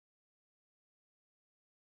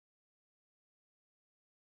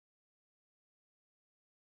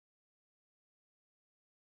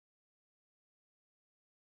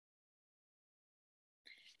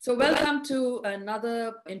So welcome to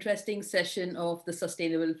another interesting session of the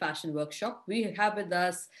Sustainable Fashion Workshop. We have with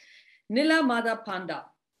us Nila Madhab Panda,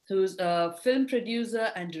 who's a film producer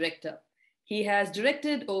and director. He has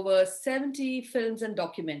directed over 70 films and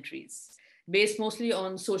documentaries, based mostly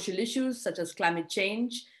on social issues such as climate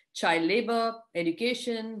change, child labor,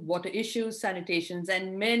 education, water issues, sanitations,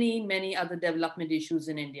 and many, many other development issues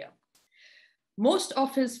in India. Most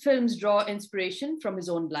of his films draw inspiration from his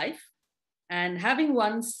own life, and having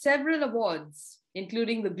won several awards,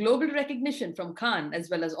 including the global recognition from Cannes as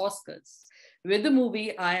well as Oscars, with the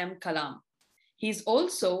movie I Am Kalam. He's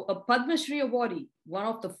also a Padmashree awardee, one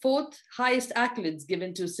of the fourth highest accolades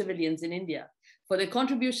given to civilians in India for their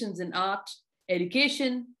contributions in art,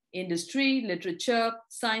 education, industry, literature,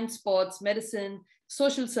 science, sports, medicine,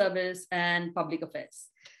 social service, and public affairs.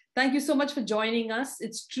 Thank you so much for joining us.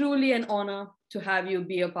 It's truly an honor to have you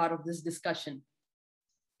be a part of this discussion.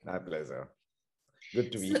 My pleasure.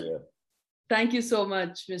 Good to be here. Thank you so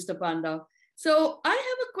much, Mr. Panda. So I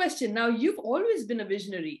have a question. Now, you've always been a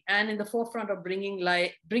visionary and in the forefront of bringing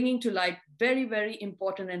to light very, very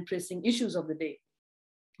important and pressing issues of the day.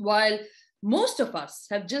 While most of us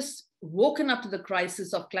have just woken up to the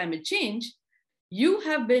crisis of climate change, you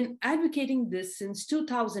have been advocating this since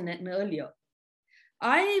 2000 and earlier.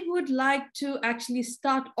 I would like to actually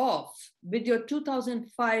start off with your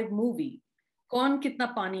 2005 movie, Kaun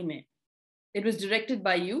Kitna Pani Mein. It was directed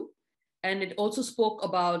by you, and it also spoke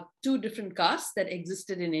about two different castes that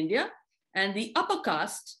existed in India and the upper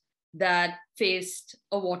caste that faced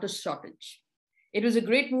a water shortage. It was a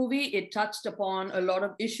great movie. It touched upon a lot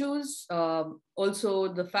of issues.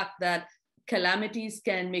 Also, the fact that calamities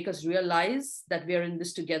can make us realize that we are in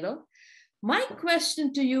this together. My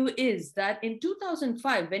question to you is that in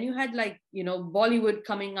 2005, when you had Bollywood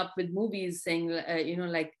coming up with movies saying,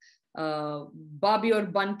 Bobby or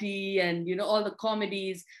Bunty and all the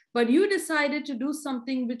comedies, but you decided to do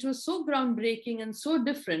something which was so groundbreaking and so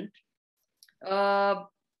different.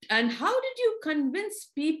 And how did you convince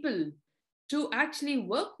people to actually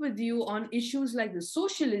work with you on issues like the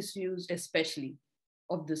social issues, especially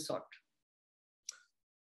of this sort?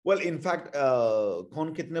 Well, in fact,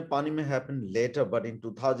 Kaun Kitne Pani Mein happened later, but in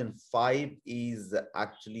 2005 is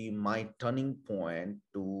actually my turning point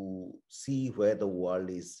to see where the world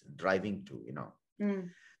is driving to,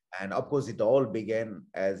 And of course, it all began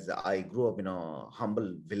as I grew up in a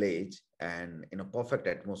humble village and in a perfect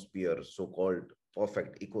atmosphere, so-called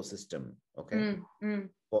perfect ecosystem, okay?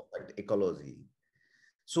 Perfect ecology.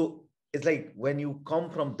 So it's like when you come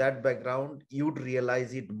from that background, you'd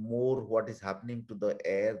realize it more what is happening to the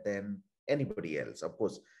air than anybody else. Of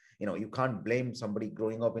course, you can't blame somebody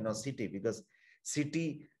growing up in a city because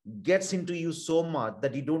city gets into you so much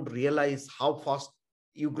that you don't realize how fast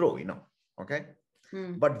you grow, okay?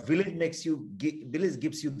 But village gives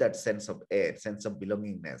you that sense of air, sense of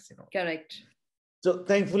belongingness, Correct. So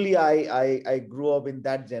thankfully, I grew up in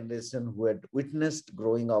that generation who had witnessed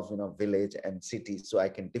growing up in a village and city, so I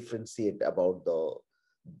can differentiate about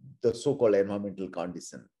the so-called environmental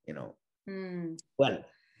condition, Well,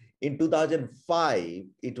 in 2005,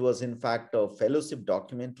 it was in fact a fellowship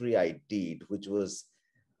documentary I did, which was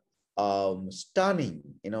stunning.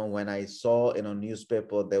 When I saw in a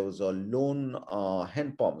newspaper, there was a lone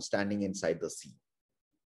hand pump standing inside the sea.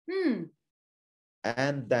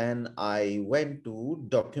 And then I went to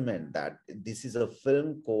document that. This is a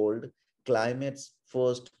film called Climate's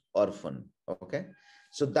First Orphan. Okay.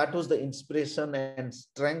 So that was the inspiration and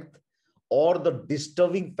strength or the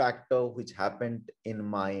disturbing factor which happened in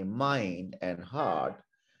my mind and heart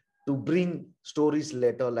to bring stories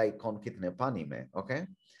later like Kaun Kitne Pani Mein. Okay.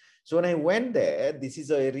 So when I went there, this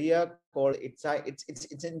is an area called, it's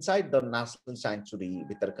inside the National Sanctuary,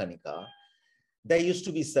 Vitarkanika. There used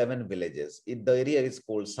to be 7 villages. The area is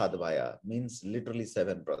called Sadhvaya, means literally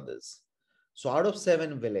 7 brothers. So out of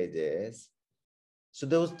 7 villages, so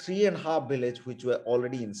there was 3.5 villages which were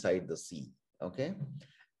already inside the sea, okay?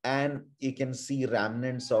 And you can see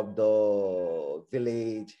remnants of the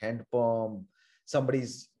village, hand pump,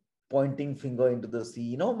 somebody's pointing finger into the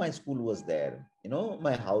sea. My school was there,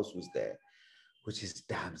 my house was there, which is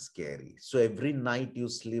damn scary. So every night you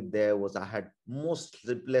sleep there I had most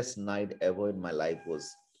sleepless night ever in my life was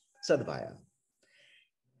Sadhvaya.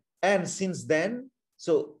 And since then,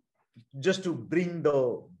 so just to bring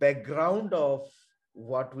the background of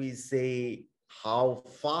what we say, how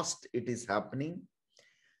fast it is happening,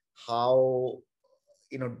 how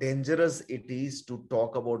dangerous it is to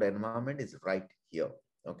talk about environment is right here,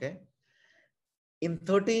 okay? In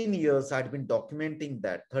 13 years, I'd been documenting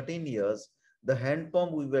that. 13 years, the hand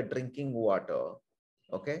pump we were drinking water,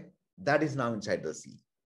 okay, that is now inside the sea,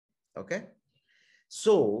 okay?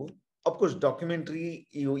 So, of course, documentary,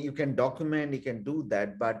 you can document, you can do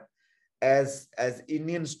that, but as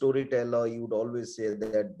Indian storyteller, you would always say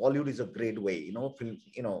that Bollywood is a great way,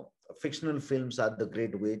 fictional films are the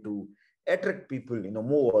great way to attract people,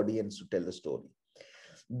 more audience to tell the story.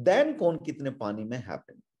 Then Kaun Kitne Pani Mein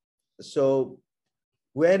happened. So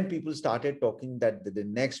when people started talking that the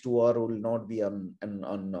next war will not be on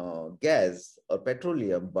gas or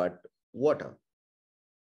petroleum, but water.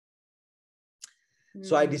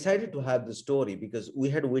 So I decided to have the story because we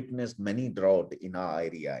had witnessed many drought in our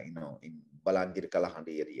area, in Balangir,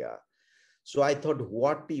 Kalahandi area. So I thought,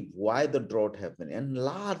 why the drought happened? And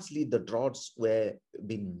largely the droughts were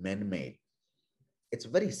being man-made. It's a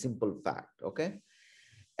very simple fact, okay?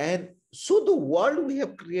 And so the world we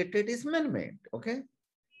have created is man-made, okay?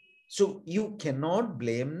 So you cannot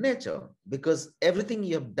blame nature because everything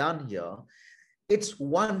you have done here, it's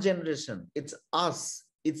one generation, it's us.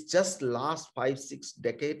 It's just last 5-6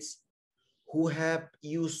 decades who have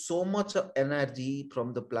used so much of energy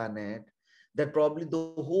from the planet that probably the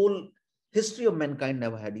whole history of mankind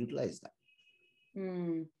never had utilized that.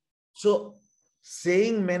 So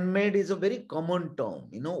saying man-made is a very common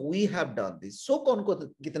term. We have done this. So Kaun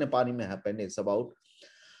Kitne Pani Mein happened is about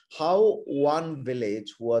how one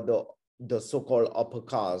village who are the so-called upper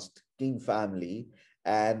caste king family,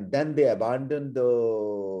 and then they abandoned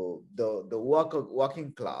the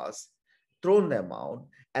working class, thrown them out,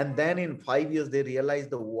 and then in 5 years they realized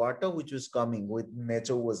the water which was coming with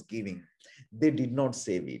nature was giving, they did not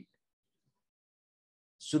save it.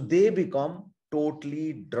 So they become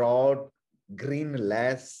totally drought,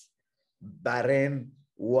 greenless, barren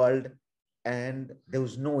world, and there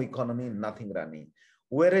was no economy, nothing running.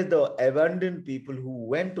 Whereas the abandoned people who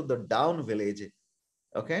went to the down village,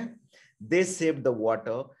 okay, they saved the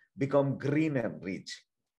water, become green and rich.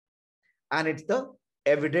 And it's the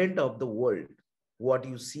evident of the world. What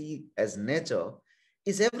you see as nature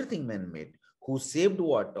is everything man-made. Who saved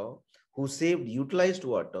water, who saved utilized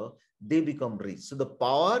water, they become rich. So the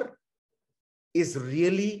power is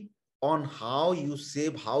really on how you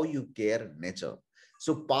save, how you care nature.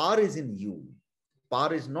 So power is in you.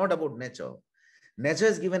 Power is not about nature. Nature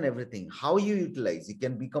has given everything. How you utilize, it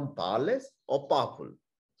can become powerless or powerful.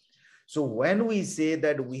 So when we say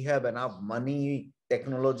that we have enough money,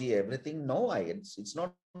 technology, everything, no, it's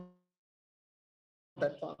not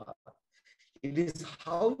that far. It is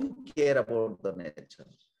how you care about the nature.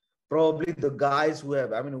 Probably the guys who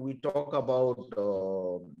have, we talk about,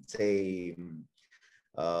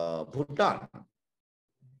 Bhutan.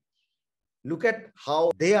 Look at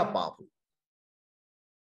how they are powerful.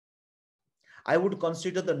 I would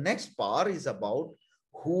consider the next power is about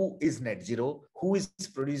who is net zero, who is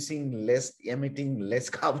producing less, emitting less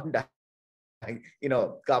carbon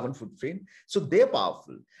carbon footprint. So they're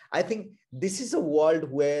powerful. I think this is a world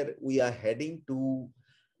where we are heading to.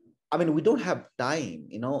 We don't have time,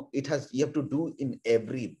 you have to do in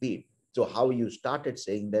every bit. So how you started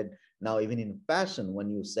saying that now, even in fashion,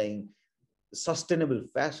 when you're saying sustainable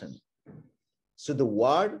fashion, so the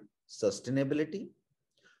word sustainability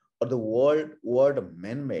or the word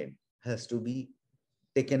man-made has to be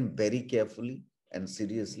taken very carefully and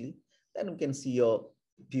seriously. Then you can see your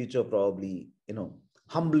future, probably,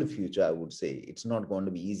 humble future, I would say. It's not going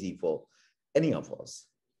to be easy for any of us.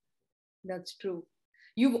 That's true.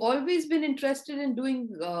 You've always been interested in doing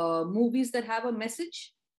movies that have a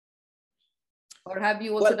message? Or have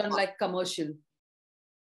you also done like commercial?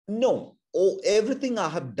 No. Everything I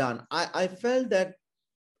have done, I felt that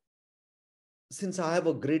since I have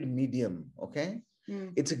a great medium, okay?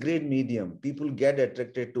 It's a great medium. People get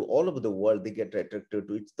attracted to all over the world. They get attracted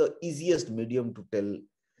to it's the easiest medium to tell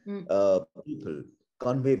people,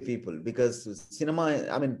 convey people, because cinema,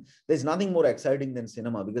 there's nothing more exciting than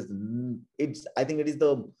cinema because I think it is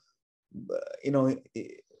the,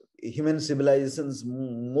 human civilization's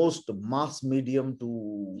most mass medium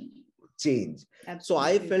to change. Absolutely. So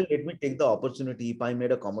I felt, let me take the opportunity. If I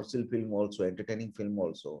made a commercial film also, entertaining film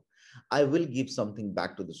also, I will give something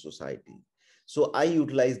back to the society. So I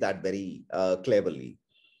utilize that very cleverly.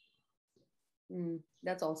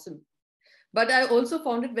 That's awesome. But I also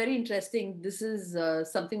found it very interesting. This is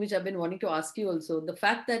something which I've been wanting to ask you also. The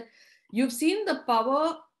fact that you've seen the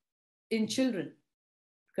power in children,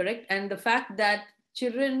 correct? And the fact that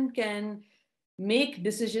children can make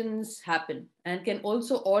decisions happen and can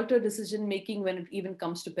also alter decision making when it even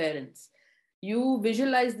comes to parents. You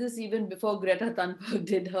visualize this even before Greta Thunberg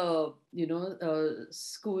did her,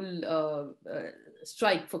 school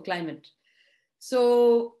strike for climate.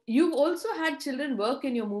 So you've also had children work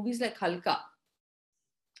in your movies like Halka.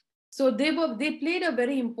 So they played a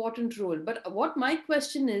very important role. But what my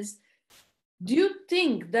question is, Do you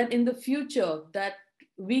think that in the future that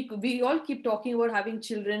we all keep talking about having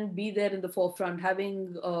children be there in the forefront,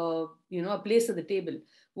 having a place at the table?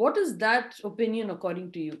 What is that opinion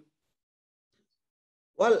according to you?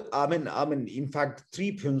 Well, in fact,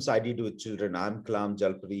 three films I did with children, I'm Kalam,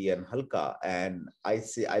 Jalpuri, and Halka. And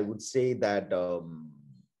I would say that the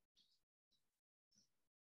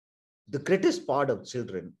greatest part of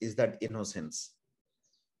children is that innocence.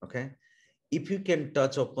 Okay. If you can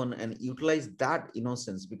touch upon and utilize that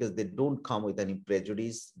innocence, because they don't come with any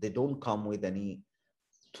prejudice, they don't come with any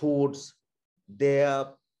thoughts, they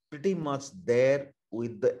are pretty much there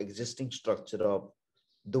with the existing structure of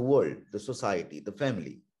the world, the society, the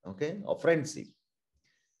family, okay, or friendship,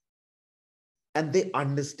 and they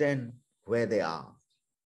understand where they are.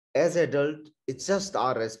 As adult, it's just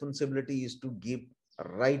our responsibility is to give a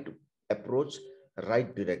right approach,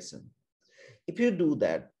 right direction. If you do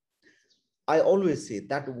that, I always say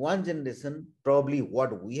that one generation, probably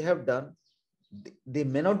what we have done, they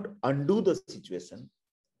may not undo the situation,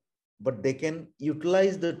 but they can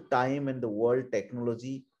utilize the time and the world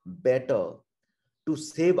technology better to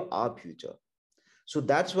save our future. So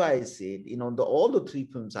that's why I said, all the three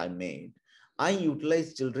films I made, I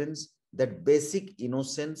utilize children's that basic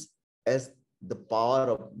innocence as the power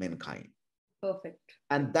of mankind. Perfect.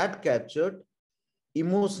 And that captured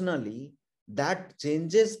emotionally, that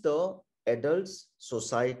changes the adults,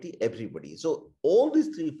 society, everybody. So all these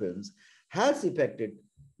three films has affected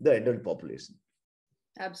the adult population.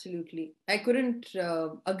 Absolutely. I couldn't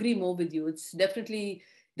agree more with you. It's definitely,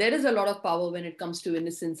 there is a lot of power when it comes to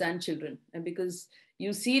innocence and children, and because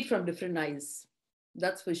you see it from different eyes.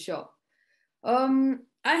 That's for sure. I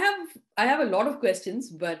have a lot of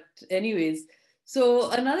questions, but anyways,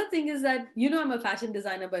 so another thing is that I'm a fashion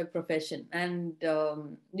designer by profession, and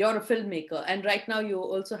you're a filmmaker, and right now you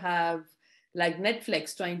also have like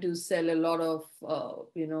Netflix trying to sell a lot of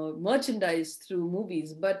merchandise through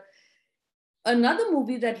movies. But another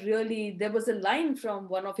movie that really, there was a line from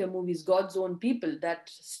one of your movies, God's Own People, that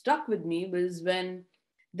stuck with me was when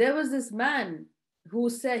there was this man who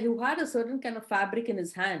had a certain kind of fabric in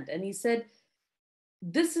his hand, and he said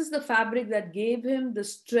this is the fabric that gave him the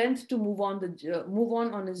strength to move on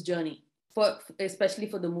his journey, for especially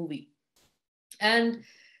for the movie. And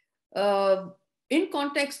uh, in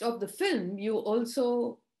context of the film, you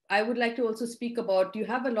also, I would like to also speak about, you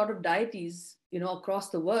have a lot of deities across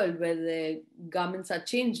the world where their garments are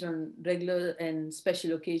changed on regular and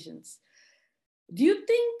special occasions. Do you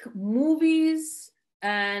think movies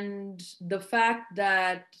and the fact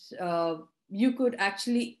that you could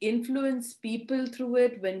actually influence people through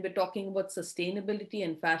it when we're talking about sustainability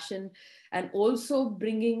and fashion, and also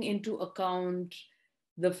bringing into account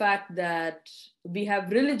the fact that we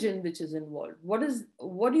have religion which is involved? How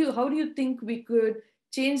do you think we could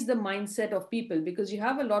change the mindset of people, because you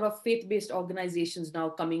have a lot of faith-based organizations now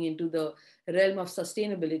coming into the realm of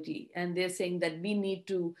sustainability, and they're saying that we need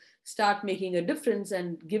to start making a difference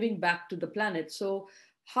and giving back to the planet. So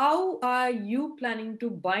how are you planning to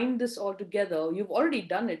bind this all together? You've already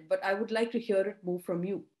done it, but I would like to hear it more from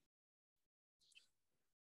you.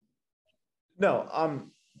 No,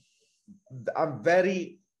 I'm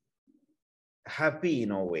very happy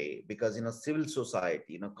in a way, because in a civil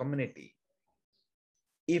society, in a community,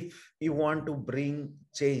 if you want to bring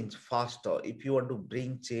change faster, if you want to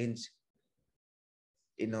bring change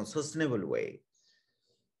in a sustainable way,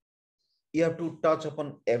 you have to touch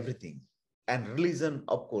upon everything. And religion,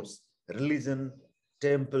 of course, religion,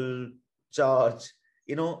 temple, church,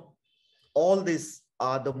 you know, all these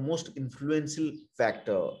are the most influential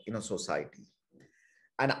factor in a society.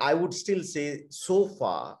 And I would still say, so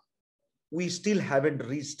far, we still haven't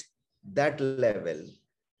reached that level,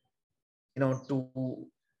 to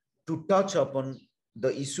touch upon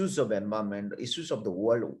the issues of environment, issues of the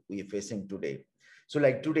world we are facing today. So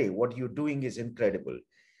like today, what you're doing is incredible.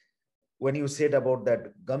 When you said about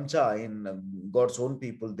that gamcha in God's Own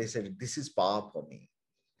People, they said, this is power for me.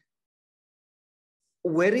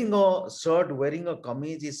 Wearing a shirt, wearing a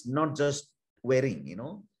kameez is not just wearing,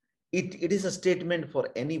 it is a statement for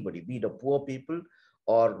anybody, be it a poor people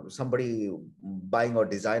or somebody buying a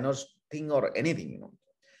designer's thing or anything,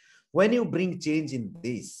 When you bring change in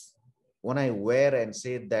this, when I wear and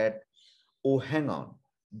say that, oh, hang on,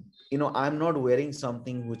 I'm not wearing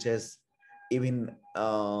something which has even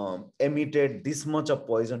emitted this much of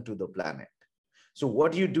poison to the planet. So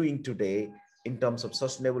what you're doing today in terms of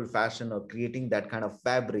sustainable fashion or creating that kind of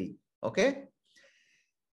fabric, okay,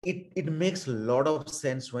 it makes a lot of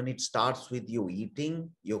sense when it starts with your eating,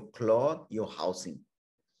 your cloth, your housing.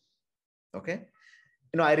 Okay.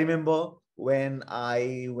 I remember when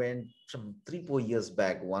I went some 3, 4 years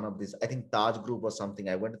back, one of these, I think Taj Group or something,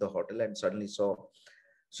 I went to the hotel and suddenly saw,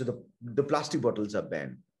 so the plastic bottles are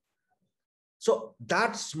banned. So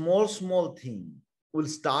that small thing will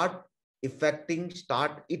start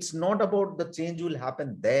it's not about the change will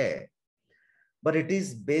happen there, but it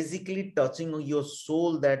is basically touching on your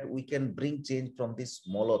soul that we can bring change from this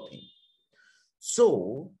smaller thing.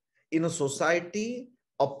 So in a society,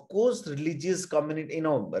 of course, religious community,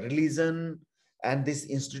 religion and these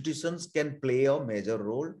institutions can play a major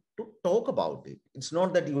role to talk about it. It's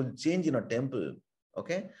not that you will change in a temple,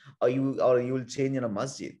 okay, or you will change in a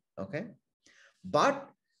masjid, okay, but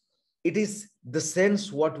it is the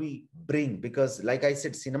sense what we bring, because like I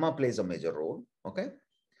said, cinema plays a major role, okay,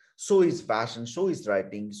 so is fashion, so is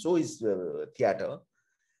writing, so is theater.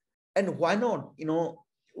 And why not,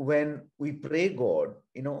 when we pray God,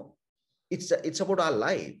 it's about our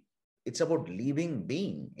life, it's about living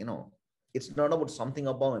being, it's not about something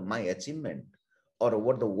about my achievement or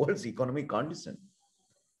what the world's economic condition.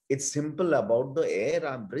 It's simple about the air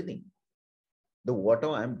I'm breathing, the water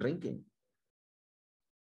I'm drinking.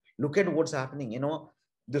 Look at what's happening,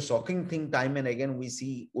 the shocking thing, time and again we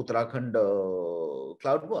see Uttarakhand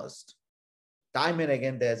cloudburst, time and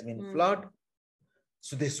again there has been flood.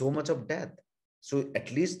 So there's so much of death. So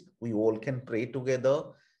at least we all can pray together,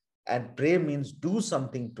 and pray means do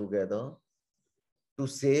something together to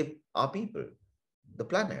save our people, the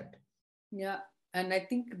planet. Yeah. And I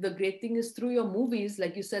think the great thing is through your movies,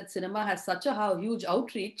 like you said, cinema has such a huge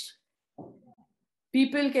outreach.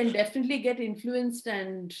 People can definitely get influenced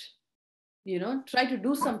and, try to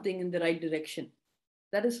do something in the right direction.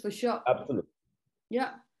 That is for sure. Absolutely.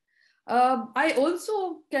 Yeah. I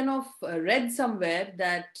also kind of read somewhere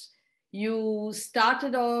that you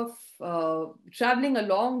started off traveling a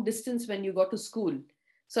long distance when you got to school.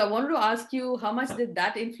 So I wanted to ask you, how much did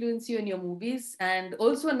that influence you in your movies? And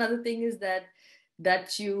also another thing is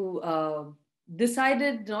that you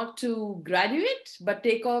decided not to graduate but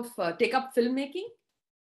take up filmmaking.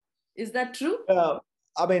 Is that true?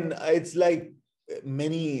 I mean, it's like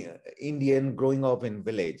many Indian growing up in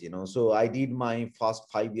village, So I did my first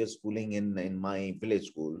 5 years schooling in my village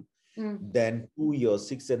school. Then 2 years,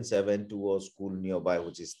 6 and 7, to a school nearby,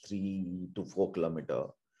 which is 3 to 4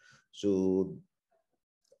 kilometers. So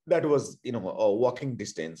that was, a walking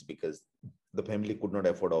distance, because the family could not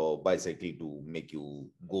afford a bicycle to make you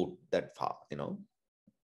go that far,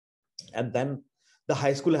 And then the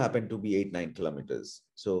high school happened to be 8, 9 kilometers.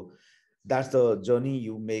 So that's the journey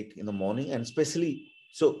you make in the morning, and especially,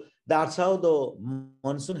 so that's how the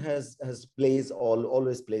monsoon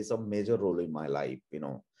always plays a major role in my life.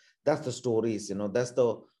 That's the stories. That's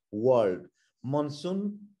the world.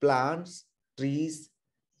 Monsoon, plants, trees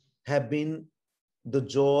have been the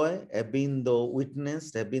joy, have been the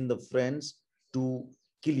witness, have been the friends to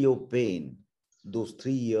kill your pain. Those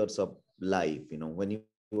 3 years of life, when you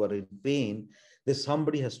are in pain, there's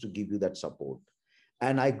somebody has to give you that support.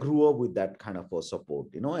 And I grew up with that kind of a support,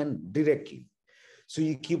 and directly. So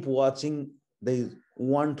you keep watching the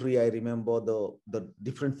one tree. I remember the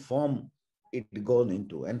different form it gone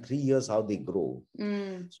into, and 3 years how they grow.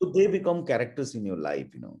 So they become characters in your life.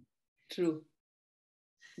 True.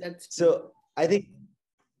 That's true. So I think,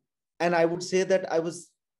 and I would say that I was,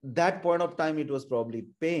 that point of time, it was probably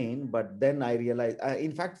pain, but then I realized,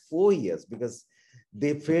 in fact, 4 years, because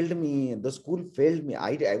they failed me. The school failed me.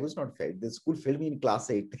 I was not failed. The school failed me in class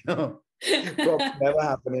 8. Probably never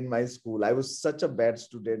happened in my school. I was such a bad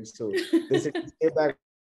student. So they said, stay back.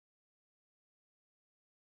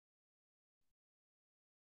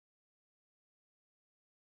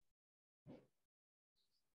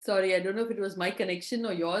 Sorry, I don't know if it was my connection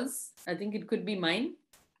or yours. I think it could be mine.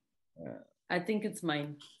 Yeah. I think it's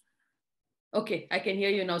mine. Okay, I can hear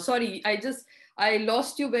you now. Sorry, I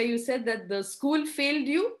lost you where you said that the school failed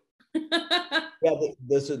you. Yeah,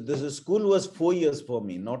 the school was 4 years for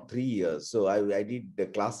me, not 3 years. So I did the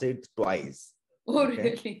class 8 twice. Oh, Okay.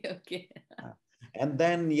 really? Okay. And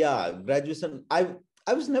then, yeah, graduation. I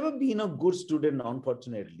was never been a good student,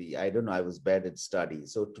 unfortunately. I don't know. I was bad at study.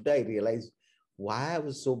 So today I realized why I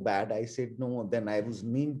was so bad. I said no. Then I was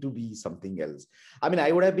meant to be something else. I mean,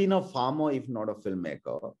 I would have been a farmer if not a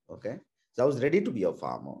filmmaker. Okay. So I was ready to be a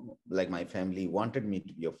farmer. Like my family wanted me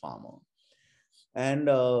to be a farmer. And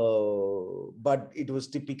but it was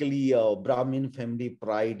typically a Brahmin family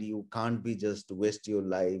pride. You can't be just waste your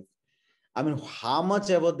life. I mean, how much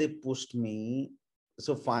ever they pushed me.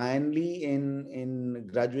 So finally, in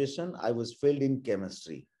graduation, I was failed in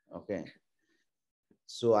chemistry. Okay.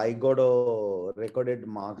 So I got a recorded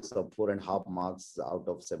marks of 4.5 marks out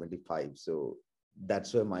of 75. So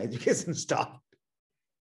that's where my education stopped.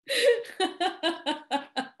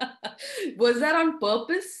 Was that on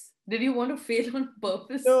purpose? Did you want to fail on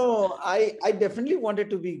purpose? No, I definitely wanted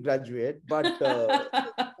to be graduate, but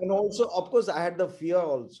and also, of course, I had the fear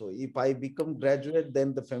also. If I become graduate,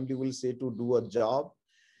 then the family will say to do a job,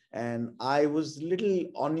 and I was little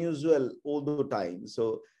unusual all the time.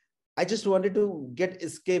 So I just wanted to get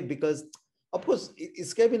escape because, of course,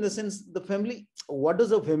 escape in the sense the family. What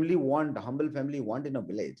does a family want? A humble family want in a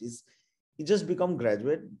village is you just become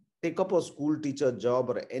graduate, take up a school teacher job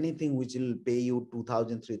or anything which will pay you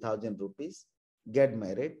 2,000, 3,000 rupees, get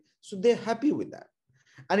married. So they're happy with that.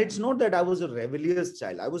 And it's not that I was a rebellious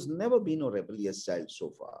child. I was never been a rebellious child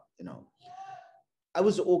so far. I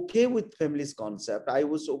was okay with family's concept. I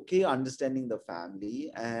was okay understanding the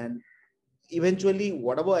family, and eventually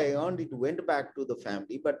whatever I earned, it went back to the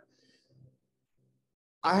family. But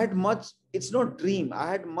I had much, it's not dream.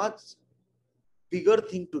 I had much bigger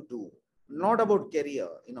thing to do, not about career.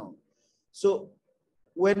 So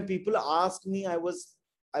when people ask me, I was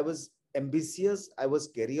ambitious, I was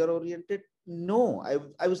career oriented. No,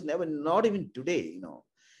 I was never, not even today.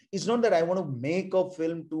 It's not that I want to make a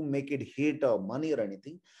film to make it hit or money or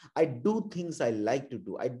anything. I do things I like to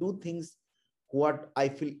do. I do things what I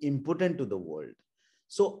feel important to the world.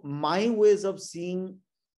 So my ways of seeing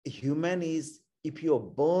human is, if you're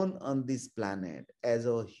born on this planet as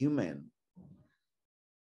a human,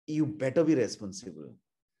 you better be responsible.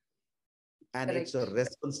 And it's a Correct.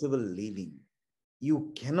 responsible living.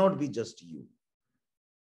 You cannot be just you.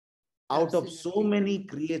 Out of so Absolutely. many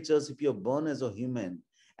creatures, if you're born as a human,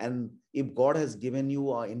 and if God has given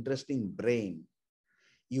you an interesting brain,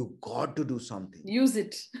 you got to do something. Use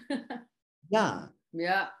it. Yeah.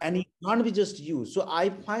 Yeah. And it can't be just you. So I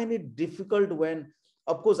find it difficult when,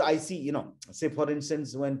 of course, I see, say for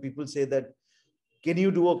instance, when people say that, can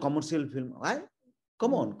you do a commercial film?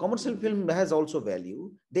 Come on, commercial film has also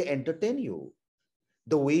value. They entertain you.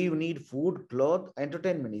 The way you need food, cloth,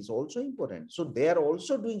 entertainment is also important. So they are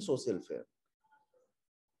also doing social film.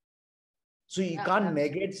 So you Yeah, can't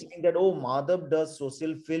negate absolutely. saying that, oh, Madhav does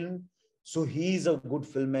social film, so he is a good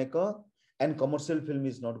filmmaker, and commercial film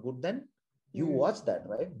is not good. Then you Hmm. watch that,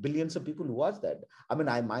 right? Billions of people watch that. I mean,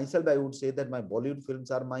 I myself, I would say that my Bollywood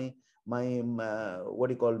films are my what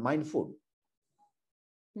do you call, mind food.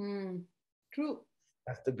 Hmm. True.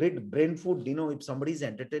 That's the great brain food. If somebody is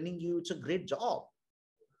entertaining you, it's a great job.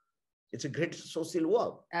 It's a great social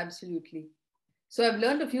work. Absolutely. So I've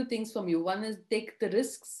learned a few things from you. One is take the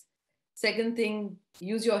risks. Second thing,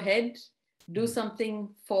 use your head, do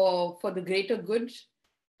something for the greater good,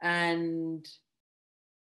 and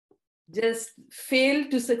just fail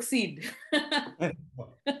to succeed.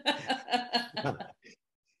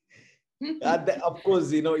 Of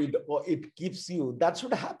course, it keeps you. That's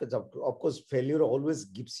what happens. Of course, failure always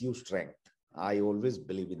gives you strength. I always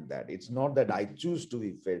believe in that. It's not that I choose to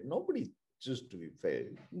be failed. Nobody choose to be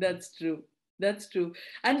failed. That's true. That's true.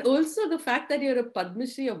 And also the fact that you're a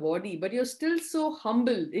Padmashree awardee, but you're still so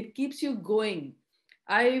humble, it keeps you going.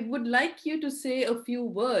 I would like you to say a few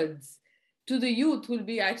words to the youth who'll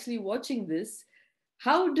be actually watching this.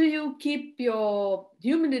 How do you keep your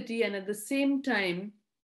humility and at the same time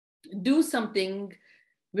do something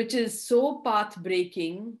which is so path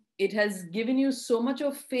breaking? It has given you so much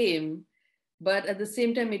of fame, but at the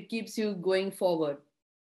same time, it keeps you going forward.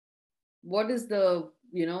 What is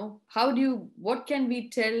how do you, what can we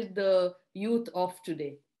tell the youth of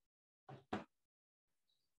today?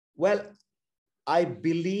 Well, I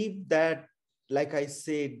believe that, like I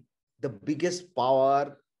said, the biggest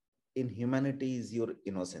power in humanity is your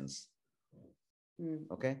innocence.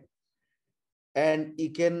 Mm. Okay. And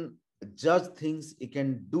you can judge things, you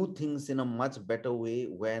can do things in a much better way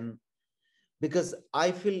because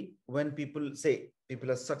I feel when people say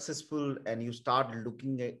people are successful and you start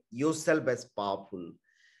looking at yourself as powerful,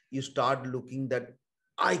 you start looking that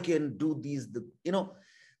I can do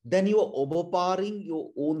then you are overpowering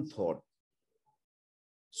your own thought.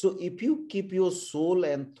 So if you keep your soul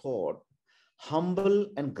and thought humble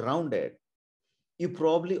and grounded, you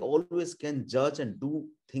probably always can judge and do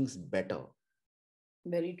things better.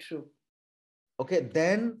 Very true. Okay,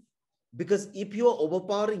 then because if you are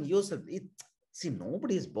overpowering yourself, see,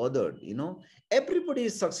 nobody is bothered. Everybody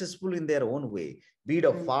is successful in their own way. Be it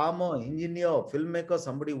a Mm. farmer, engineer, or filmmaker,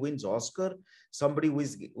 somebody wins Oscar, somebody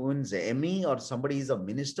wins Emmy, or somebody is a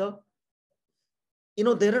minister.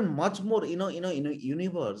 There are much more, in a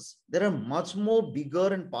universe, there are much more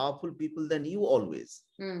bigger and powerful people than you always.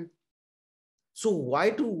 Mm. So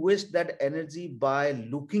why to waste that energy by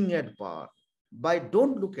looking at power?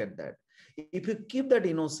 Don't look at that. If you keep that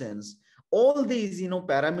innocence, all these,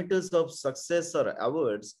 parameters of success or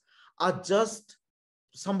awards are just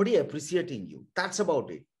somebody appreciating you. That's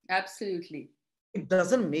about it. Absolutely. It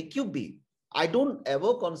doesn't make you big. I don't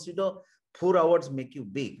ever consider 4 hours make you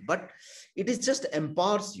big, but it is just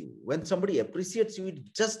empowers you. When somebody appreciates you,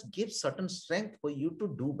 it just gives certain strength for you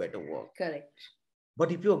to do better work. Correct.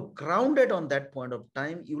 But if you're grounded on that point of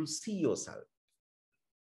time, you will see yourself.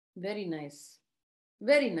 Very nice.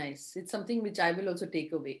 Very nice. It's something which I will also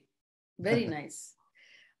take away. Very nice.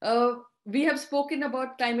 We have spoken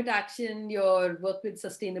about climate action, your work with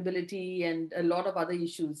sustainability, and a lot of other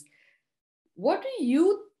issues. What do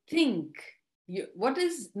you think? What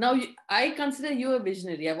is now? I consider you a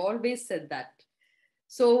visionary. I've always said that.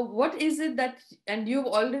 So, what is it that, and you've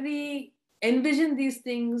already envisioned these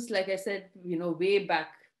things, like I said, way back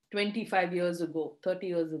 25 years ago, 30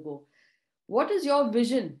 years ago. What is your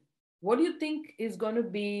vision? What do you think is going to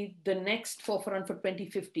be the next forefront for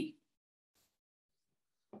 2050?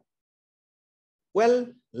 Well,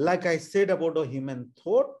 like I said about a human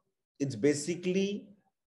thought, it's basically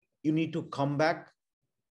you need to come back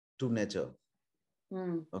to nature.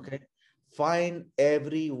 Okay. Find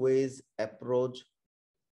every ways approach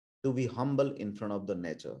to be humble in front of the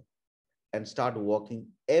nature and start walking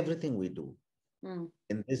everything we do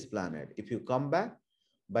in this planet. If you come back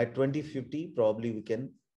by 2050, probably we can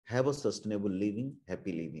have a sustainable living,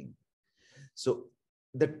 happy living. So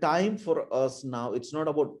the time for us now, it's not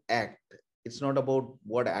about act. It's not about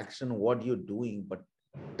what action, what you're doing, but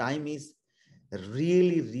time is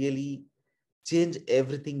really, really change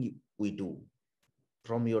everything we do.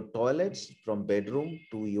 From your toilets, from bedroom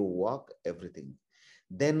to your work, everything.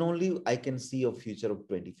 Then only I can see a future of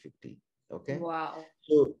 2050. Okay. Wow.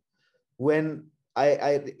 So when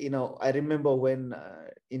I remember when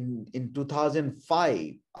in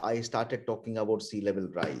 2005, I started talking about sea level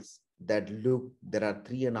rise. That look, there are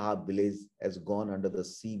 3.5 villages has gone under the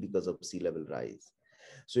sea because of sea level rise.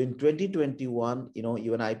 So in 2021,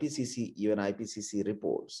 even IPCC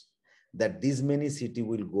reports that this many city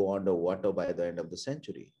will go underwater by the end of the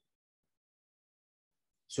century.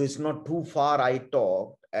 So it's not too far I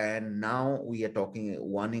talked, and now we are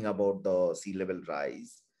warning about the sea level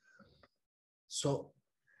rise. So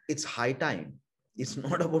it's high time. It's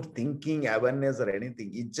not about thinking, awareness, or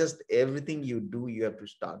anything. It's just everything you do, you have to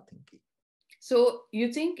start thinking. So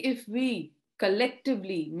you think if we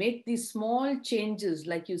collectively make these small changes,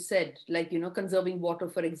 like you said, like, conserving water,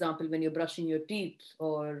 for example, when you're brushing your teeth,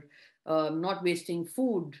 or not wasting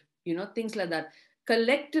food, things like that,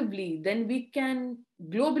 collectively, then we can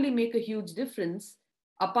globally make a huge difference,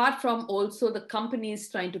 apart from also the companies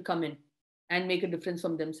trying to come in and make a difference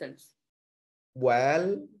from themselves.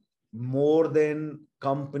 Well, more than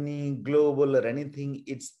company, global, or anything,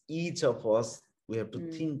 it's each of us. We have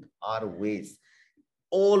to think our ways.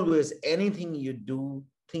 Always, anything you do,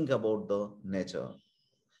 think about the nature.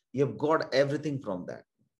 You've got everything from that.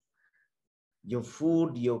 Your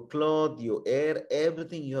food, your clothes, your air,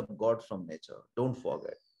 everything you have got from nature. Don't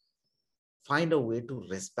forget. Find a way to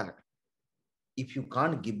respect. If you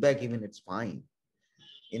can't give back, even it's fine.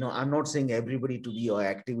 I'm not saying everybody to be an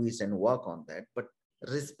activist and work on that, but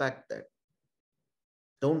respect that.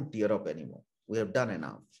 Don't tear up anymore. We have done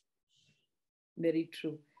enough. Very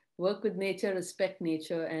true. Work with nature, respect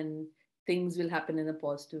nature, and things will happen in a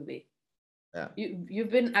positive way. Yeah.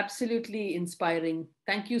 You've been absolutely inspiring.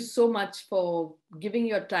 Thank you so much for giving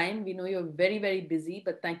your time. We know you're very, very busy,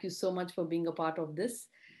 but thank you so much for being a part of this.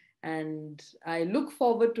 And I look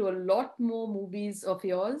forward to a lot more movies of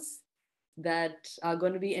yours that are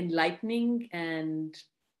going to be enlightening and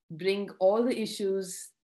bring all the issues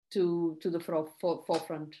to the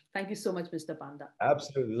forefront. Thank you so much, Mr. Panda.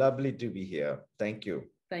 Absolutely lovely to be here. Thank you.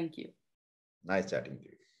 Thank you. Nice chatting to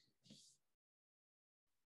you.